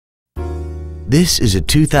This is a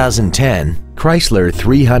 2010 Chrysler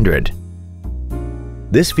 300.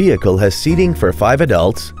 This vehicle has seating for 5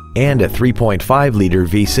 adults and a 3.5-liter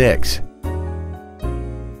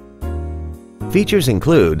V6. Features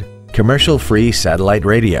include commercial-free satellite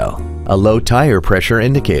radio, a low tire pressure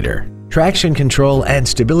indicator, traction control and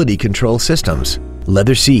stability control systems,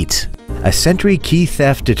 leather seats, a Sentry key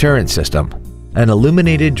theft deterrent system, an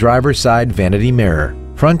illuminated driver's side vanity mirror,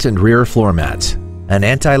 front and rear floor mats, an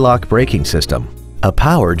anti-lock braking system, a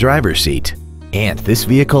power driver's seat, and this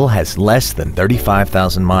vehicle has less than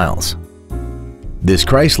 35,000 miles. This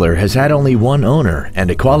Chrysler has had only one owner and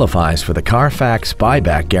it qualifies for the Carfax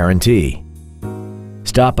buyback guarantee.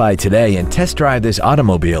 Stop by today and test drive this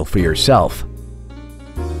automobile for yourself.